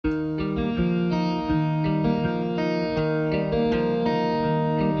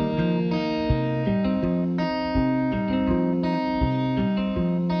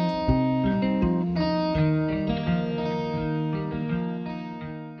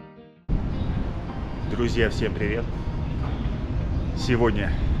Друзья, всем привет!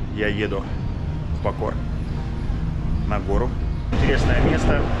 Сегодня я еду в Бокор, на гору. Интересное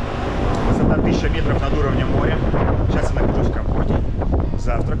место. Высота 1000 метров над уровнем моря. Сейчас я нахожусь в Кампоте.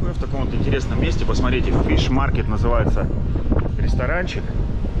 Завтракаю в таком вот интересном месте. Посмотрите, Fish Market называется ресторанчик.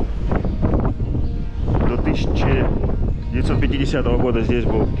 До 1950 года здесь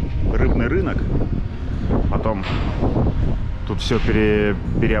был рыбный рынок. Потом тут все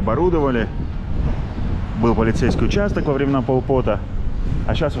переоборудовали. Был полицейский участок во времена Кампота.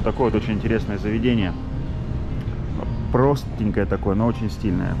 А сейчас вот такое вот очень интересное заведение. Простенькое такое, но очень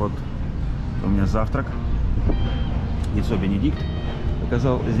стильное. Вот у меня завтрак. Яйцо Бенедикт.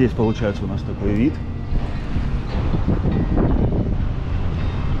 Показал. Здесь получается у нас такой вид.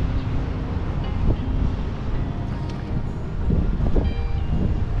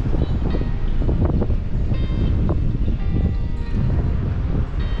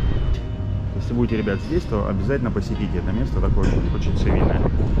 Если будете, ребят, здесь, то обязательно посетите это место. Такое очень цивильное.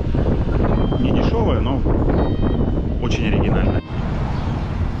 Не дешевое, но очень оригинальное.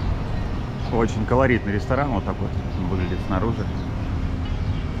 Очень колоритный ресторан. Вот так вот он выглядит снаружи.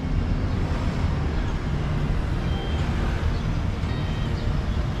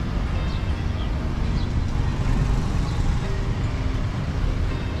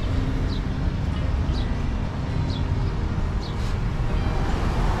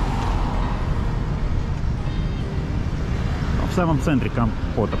 В самом центре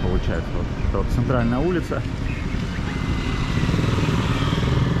Кампота получается. Вот, это вот центральная улица.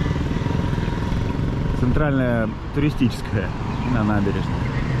 Центральная туристическая на набережной.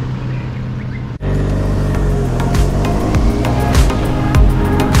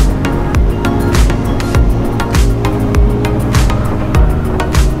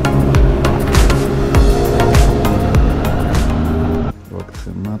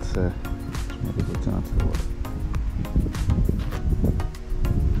 Вакцинация. Смотрите, вакцинация. Вот.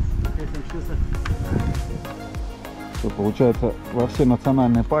 Что получается, во все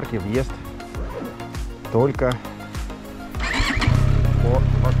национальные парки въезд только по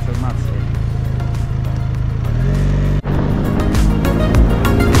вакцинации.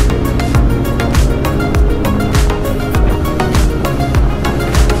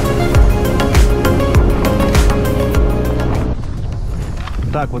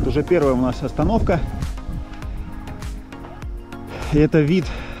 Так, вот уже первая у нас остановка. И это вид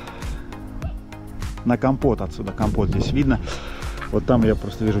на Кампот. Отсюда Кампот здесь видно. Вот там я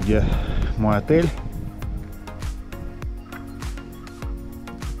просто вижу, где мой отель.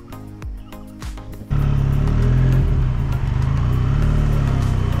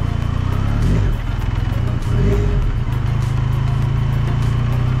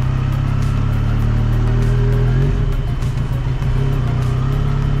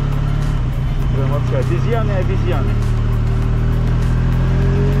 Прям вообще обезьяны, обезьяны.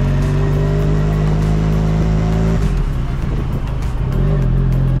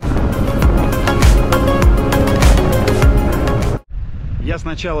 Я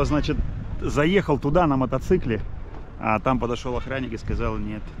сначала, значит, заехал туда на мотоцикле, а там подошел охранник и сказал: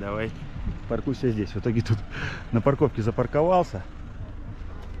 нет, давай паркуйся здесь. В итоге тут на парковке запарковался.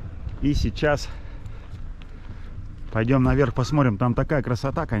 И сейчас пойдем наверх, посмотрим. Там такая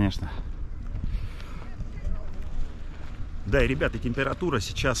красота, конечно. Да, и, ребята, температура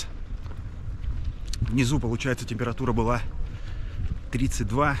сейчас внизу, получается, температура была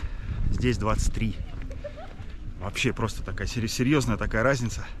 32, здесь 23. Вообще просто такая серьезная такая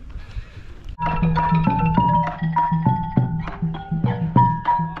разница.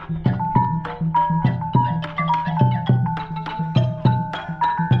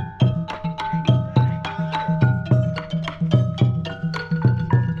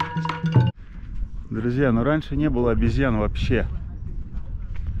 Друзья, ну раньше не было обезьян вообще.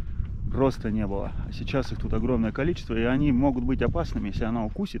 Просто не было. А сейчас их тут огромное количество, и они могут быть опасными, если она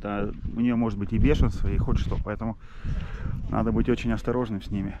укусит, а у нее может быть и бешенство, и хоть что. Поэтому надо быть очень осторожным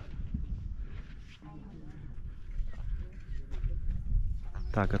с ними.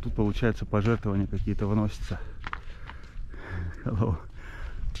 Так, а тут получается пожертвования какие-то выносятся.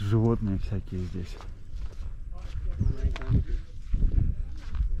 Животные всякие здесь.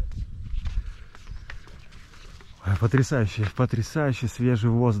 Потрясающий, потрясающий свежий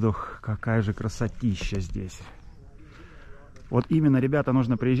воздух. Какая же красотища здесь. Вот именно, ребята,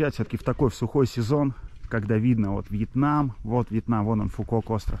 нужно приезжать все-таки в такой сухой сезон, когда видно вот Вьетнам. Вот Вьетнам, вон он, Фукок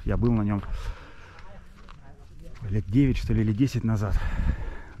остров. Я был на нем лет 9, что ли, или 10 назад.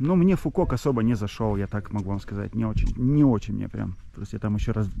 Но мне Фукок особо не зашел, я так могу вам сказать. Не очень мне прям. Просто я там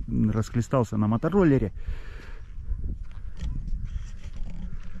еще раз расхлестался на мотороллере.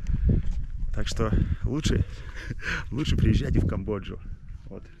 Так что лучше приезжайте в Камбоджу.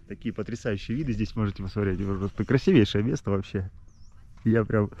 Вот такие потрясающие виды здесь можете посмотреть. Просто красивейшее место вообще. Я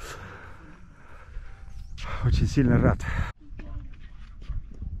прям очень сильно рад.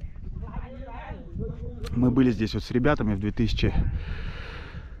 Мы были здесь вот с ребятами в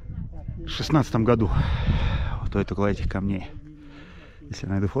 2016 году. Вот это около этих камней. Если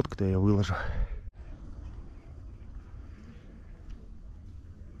найду фотку, то я ее выложу.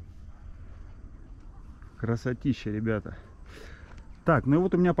 Красотища, ребята. Так, ну и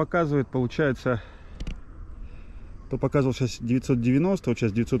вот у меня показывает, получается, то показывал сейчас 990, вот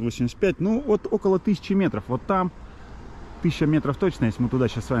сейчас 985, ну вот около 1000 метров. Вот там 1000 метров точно, если мы туда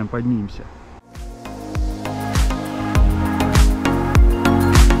сейчас с вами поднимемся.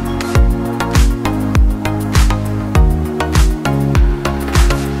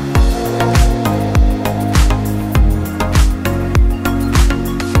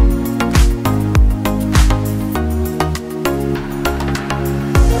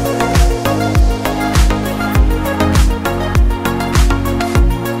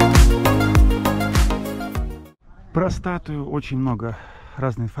 Про статую очень много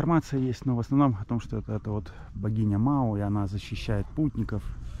разной информации есть, но в основном о том, что это вот богиня Мао, и она защищает путников,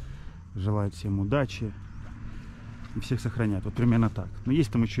 желает всем удачи и всех сохраняет. Вот примерно так. Но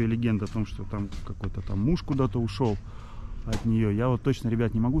есть там еще и легенда о том, что там какой-то там муж куда-то ушел от нее. Я вот точно,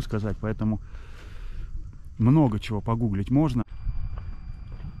 ребят, не могу сказать, поэтому много чего погуглить можно.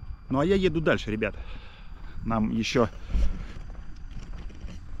 Ну а я еду дальше, ребят. Нам еще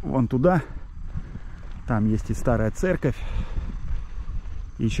вон туда. Там есть и старая церковь.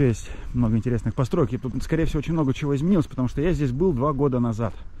 И еще есть много интересных построек. И тут, скорее всего, очень много чего изменилось, потому что я здесь был 2 года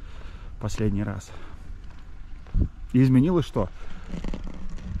назад. Последний раз. И изменилось что?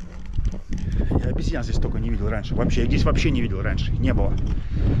 Я обезьян здесь только не видел раньше. Вообще, я здесь вообще не видел раньше. Их не было.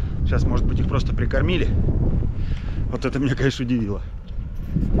 Сейчас, может быть, их просто прикормили. Вот это меня, конечно, удивило.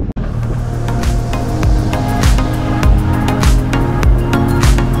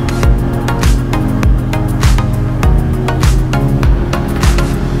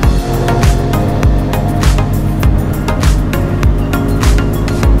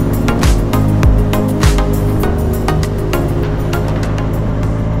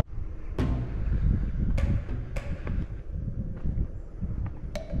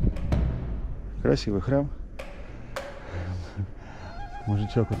 Красивый храм.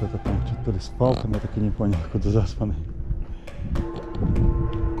 Мужичок вот этот там что-то то ли с палками, я так и не понял, куда заспанный.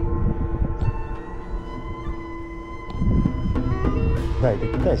 Да, это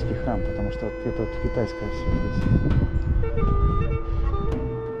китайский храм, потому что это вот китайское все здесь.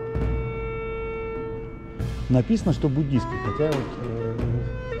 Написано, что буддийский, хотя вот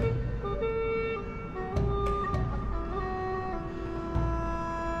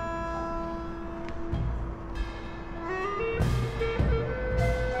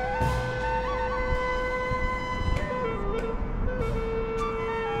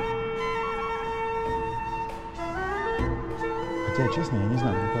хотя, честно, я не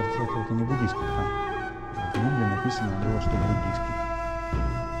знаю, мне кажется, это не буддийский храм. В Библии написано было, что буддийский.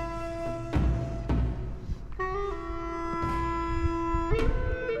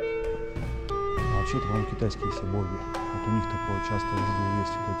 А вообще, это, по-моему, китайские все боги. Вот у них такое часто везде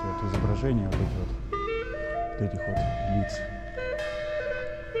есть вот эти вот изображения, вот этих вот лиц.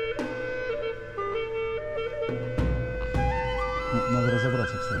 Ну, надо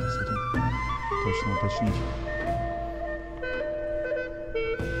разобраться, кстати, с этим. Точно уточнить.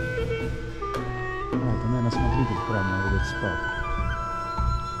 Это, наверное, смотритель храма, видать, спал.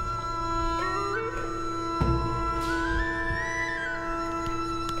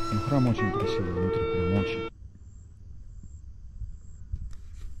 Ну, храм очень красивый, внутри прям очень.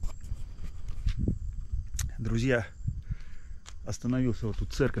 Друзья, остановился вот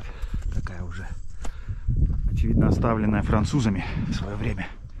тут церковь, такая уже, очевидно, оставленная французами в свое время.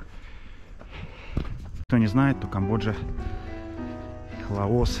 Кто не знает, то Камбоджа,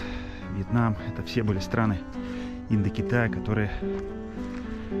 Лаос, Вьетнам, это все были страны Индокитая, которые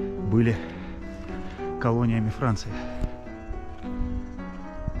были колониями Франции.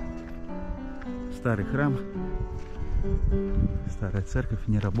 Старый храм, старая церковь,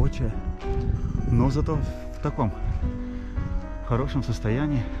 нерабочая, но зато в таком хорошем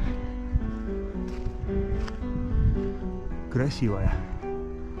состоянии. Красивая.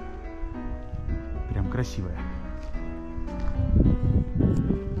 Прям красивая.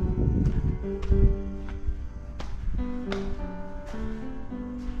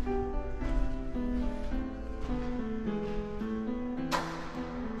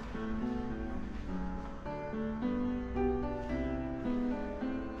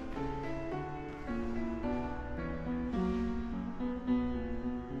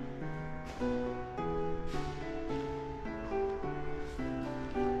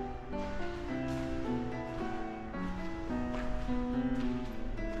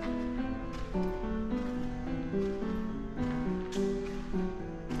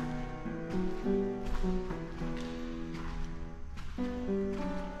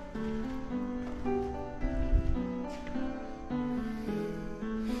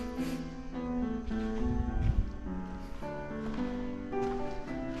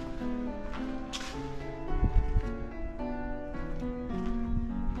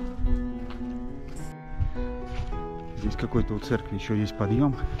 Здесь какой-то у церкви еще есть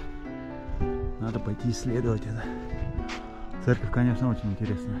подъем. Надо пойти исследовать это. Церковь, конечно, очень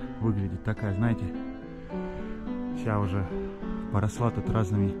интересно выглядит. Такая, знаете, вся уже поросла тут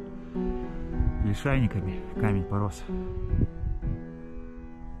разными лишайниками. Камень порос.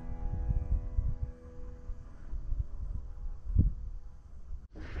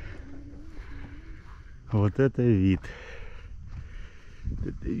 Вот это вид.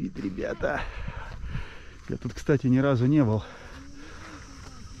 Это вид, ребята. Я тут, кстати, ни разу не был.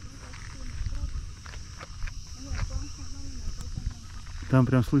 Там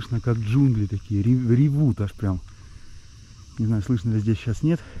прям слышно, как джунгли такие, ревут аж прям. Не знаю, слышно ли здесь, сейчас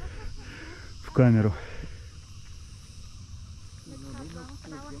нет в камеру.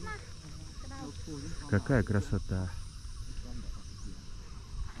 Какая красота.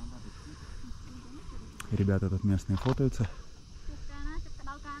 Ребята тут местные фотаются.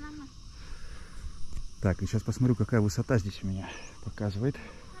 Так, и сейчас посмотрю, какая высота здесь у меня показывает.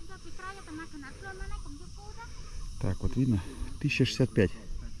 Так, вот видно, 1065.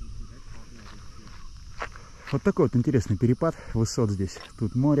 Вот такой вот интересный перепад высот здесь.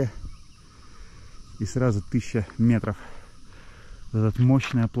 Тут море и сразу 1000 метров. Это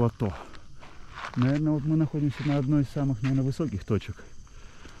мощное плато. Наверное, вот мы находимся на одной из самых, наверное, высоких точек.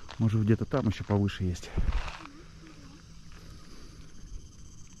 Может, где-то там еще повыше есть.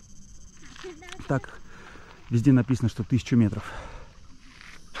 Так, везде написано, что 1000 метров.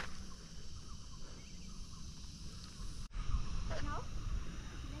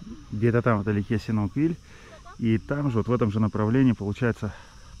 Где-то там вдалеке Синоквиль. И там же, вот в этом же направлении, получается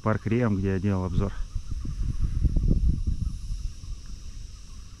парк Рем, где я делал обзор.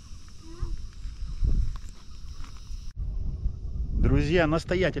 Друзья,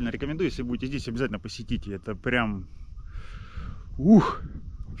 настоятельно рекомендую, если будете здесь, обязательно посетите. Это прям,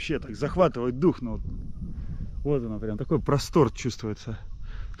 вообще так захватывает дух. Ну, вот оно, прям такой простор чувствуется.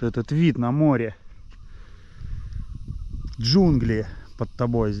 Вот этот вид на море. Джунгли под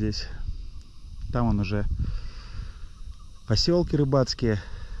тобой здесь. Там он уже поселки рыбацкие.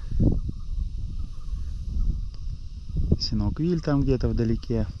 Синоквиль там где-то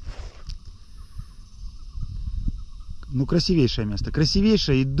вдалеке. Ну, красивейшее место.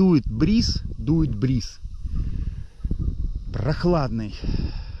 Красивейшее, и дует бриз. Прохладный.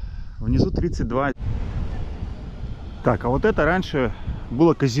 Внизу 32. Так, а вот это раньше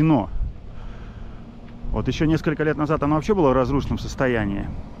было казино. Вот еще несколько лет назад оно вообще было в разрушенном состоянии.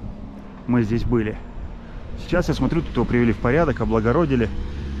 Мы здесь были. Сейчас я смотрю, тут его привели в порядок, облагородили.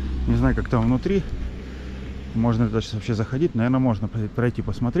 Не знаю, как там внутри. Можно туда сейчас вообще заходить. Наверное, можно пройти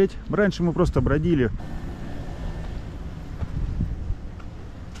посмотреть. Раньше мы просто бродили.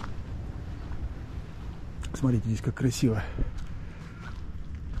 Смотрите, здесь как красиво.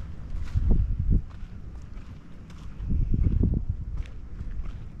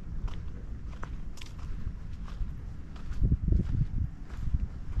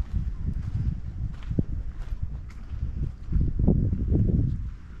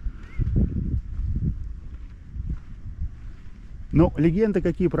 Ну, легенды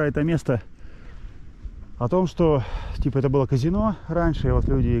какие про это место? О том, что типа это было казино раньше, и вот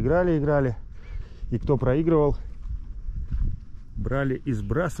люди играли. И кто проигрывал, брали и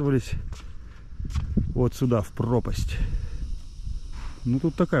сбрасывались вот сюда, в пропасть. Ну,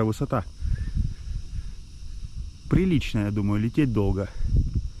 тут такая высота. Приличная, я думаю, лететь долго.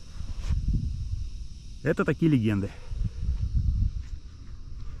 Это такие легенды.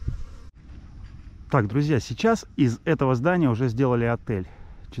 Так, друзья, сейчас из этого здания уже сделали отель.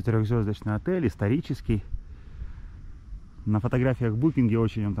 4-звездочный отель, исторический. На фотографиях в букинге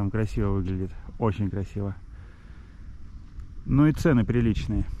очень он там красиво выглядит. Очень красиво. Ну и цены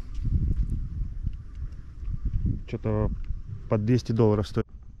приличные. Что-то под $200 стоит.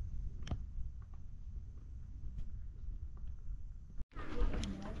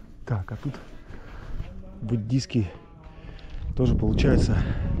 Так, а тут буддийский тоже получается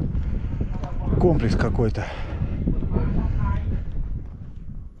комплекс какой-то.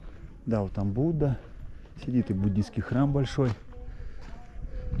 Да, вот там Будда сидит, и буддийский храм большой.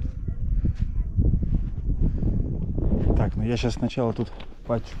 Так, ну я сейчас сначала тут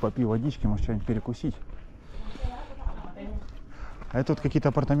попью водички, может что-нибудь перекусить. А это вот какие-то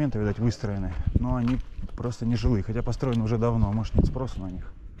апартаменты, видать, выстроены. Но они просто не жилые, хотя построены уже давно, может нет спроса на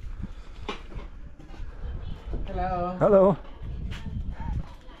них. Hello. Hello.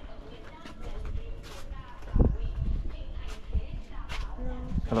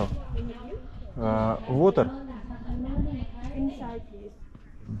 Hello. Water.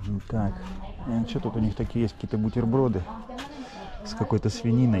 Так, что тут у них такие есть, какие-то бутерброды с какой-то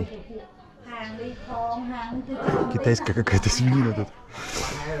свининой. Китайская какая-то свинина тут.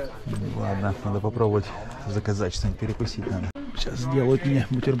 Ладно, надо попробовать заказать что-нибудь, перекусить надо. Сейчас сделают мне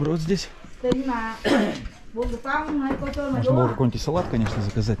бутерброд здесь. Можно было какой-нибудь салат, конечно,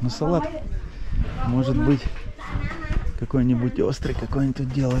 заказать, но салат, может быть, какой-нибудь острый какой-нибудь тут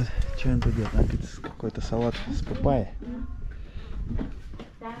делают. Что он тут делает? Какой-то салат с папайей.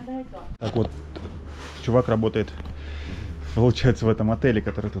 Так вот, чувак работает, получается, в этом отеле,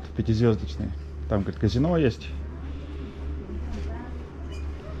 который тут пятизвездочный. Там, говорит, казино есть.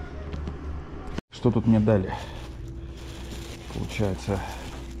 Что тут мне дали? Получается,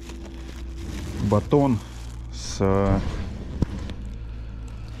 батон с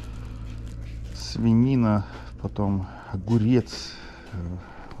свинина, потом огурец,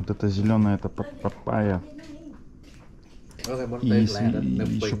 вот это зеленая, это папайя. И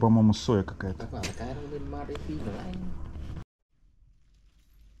еще, по-моему, соя какая-то.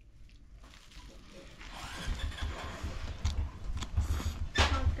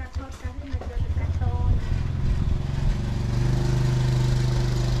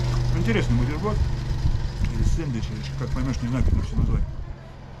 Интересный бутерброд. Или сэндвич, или как поймешь, не знаю, как это все назвать.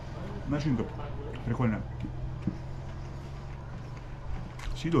 Начинка прикольная.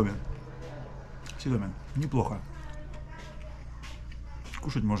 Съедобен. Съедобен. Неплохо.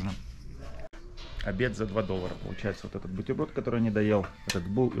 Кушать можно. Обед за $2. Получается, вот этот бутерброд, который я не доел, этот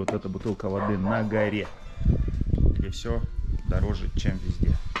был, и вот эта бутылка воды на горе. И все дороже, чем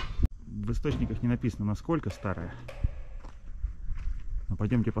везде. В источниках не написано, насколько старая. Но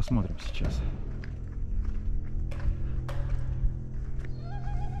пойдемте посмотрим сейчас.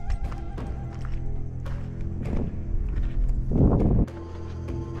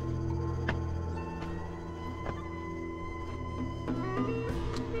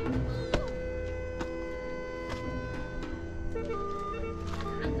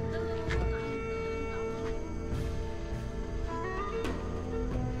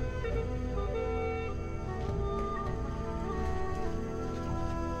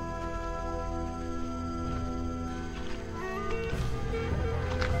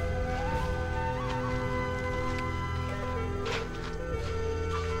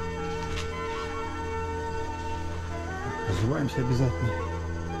 Разуваемся обязательно.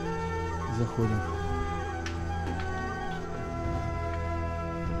 Заходим.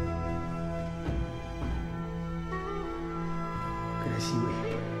 Красивый.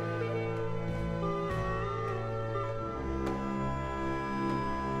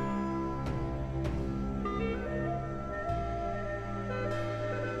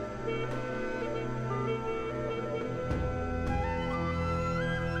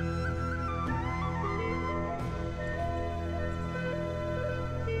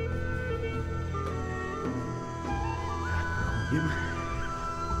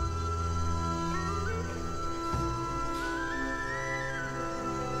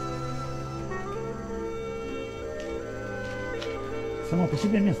 Само по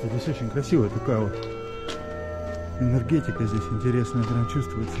себе место здесь очень красивое, такая вот энергетика здесь интересная, прям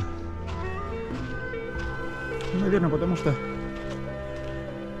чувствуется. Ну, наверное, потому что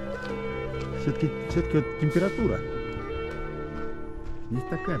все-таки вот температура. Здесь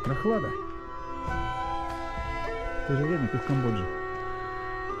такая прохлада. В то же время ты в Камбодже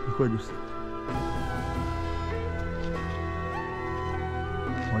находишься.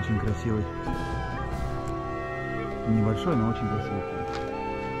 Очень красивый. Небольшой, но очень красивый.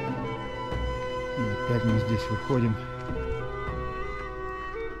 И опять мы здесь выходим.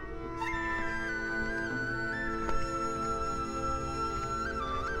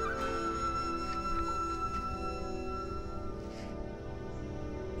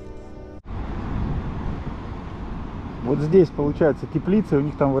 Вот здесь получается теплица, у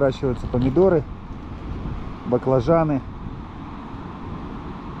них там выращиваются помидоры, баклажаны.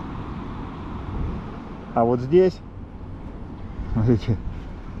 А вот здесь, смотрите,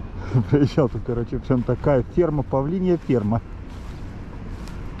 приезжал тут, короче, прям такая ферма, павлинья ферма.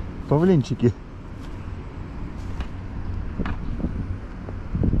 Павлинчики.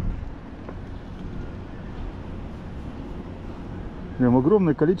 Прям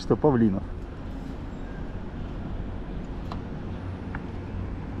огромное количество павлинов.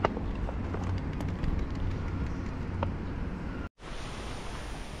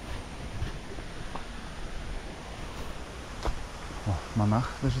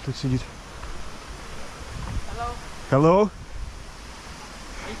 Монах даже тут сидит. Hello. Hello.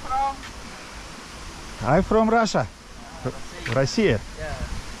 I'm from Russia. Россия. Yeah.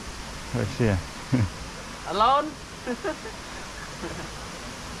 Россия. Alone?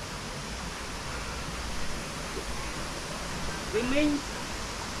 Swimming?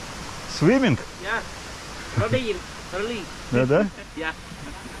 Swimming? Yeah. Да-да? Yeah.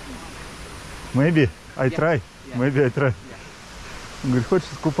 Maybe I try. Yeah. Maybe I try. Он говорит, хочешь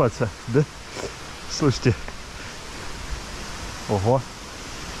искупаться? Да? Слушайте. Ого.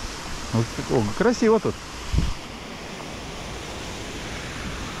 Вот, о, красиво тут.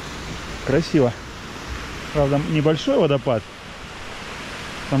 Красиво. Правда, небольшой водопад.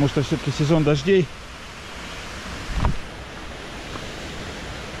 Потому что все-таки сезон дождей.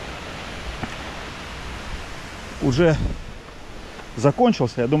 Уже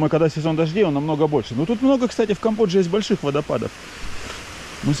закончился. Я думаю, когда сезон дождей, он намного больше. Но тут много, кстати, в Камподже есть больших водопадов.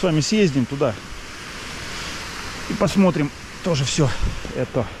 Мы с вами съездим туда и посмотрим тоже все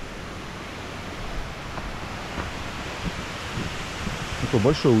это. Такое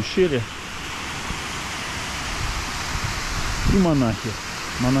большое ущелье. И монахи.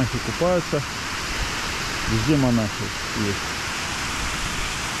 Монахи купаются. Везде монахи есть.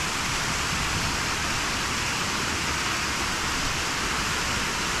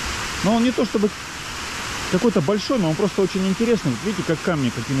 Но он не то чтобы какой-то большой, но он просто очень интересный. Вот видите, как камни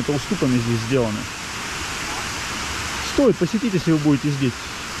какими-то уступами здесь сделаны. Стоит посетить, если вы будете здесь.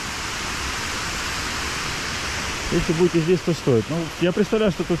 Если будете здесь, то стоит. Ну, я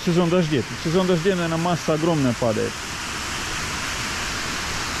представляю, что тут сезон дождей. Тут сезон дождей, наверное, масса огромная падает.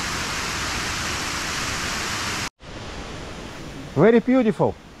 Very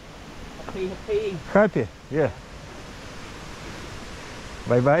beautiful. Happy. Happy? Yeah.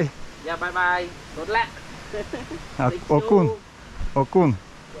 Bye-bye. Yeah, bye bye. Good luck. Thank you. Окун. Окун. Yeah.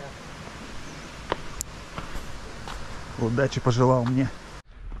 Удачи пожелал мне.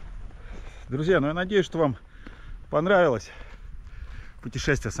 Друзья, ну я надеюсь, что вам понравилось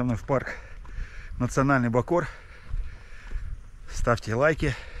путешествие со мной в парк национальный Бокор. Ставьте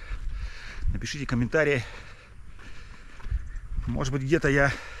лайки, напишите комментарии. Может быть, где-то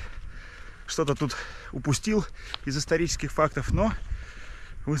я что-то тут упустил из исторических фактов, но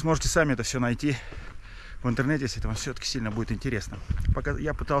вы сможете сами это все найти в интернете, если это вам все-таки сильно будет интересно. Пока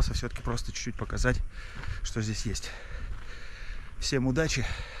я пытался все-таки просто чуть-чуть показать, что здесь есть. Всем удачи.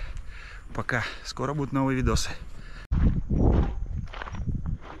 Пока. Скоро будут новые видосы.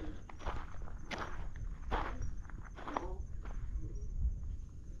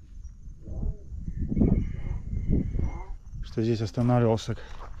 Что здесь останавливался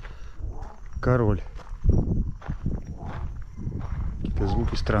король. Какие-то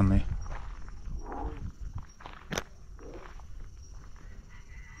звуки странные.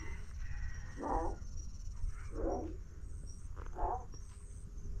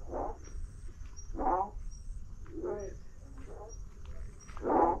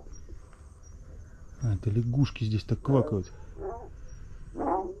 А, это лягушки здесь так квакают.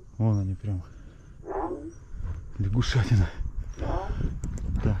 Вон они прям. Лягушатина.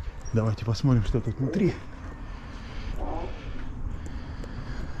 Так, давайте посмотрим, что тут внутри.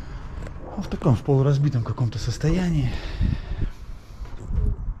 В таком, в полуразбитом каком-то состоянии.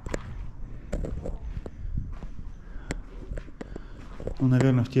 Ну,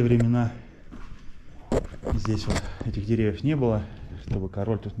 наверное, в те времена здесь вот этих деревьев не было, чтобы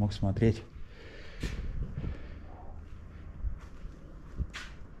король тут мог смотреть.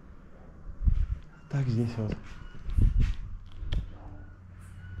 Так, здесь вот.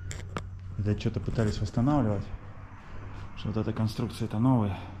 Это что-то пытались восстанавливать. Что вот эта конструкция это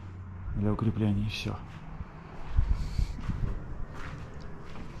новая для укрепления, и все.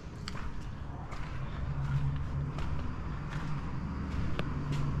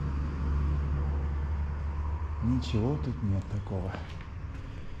 Ничего тут нет такого,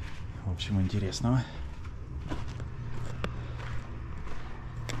 в общем, интересного.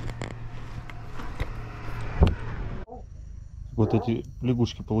 Вот эти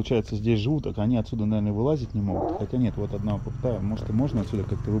лягушки, получается, здесь живут, так они отсюда, наверное, вылазить не могут. Хотя нет, вот одна попытаю, может, и можно отсюда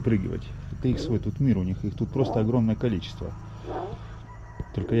как-то выпрыгивать. Это их свой тут мир, у них их тут просто огромное количество.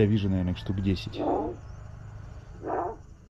 Только я вижу, наверное, штук 10.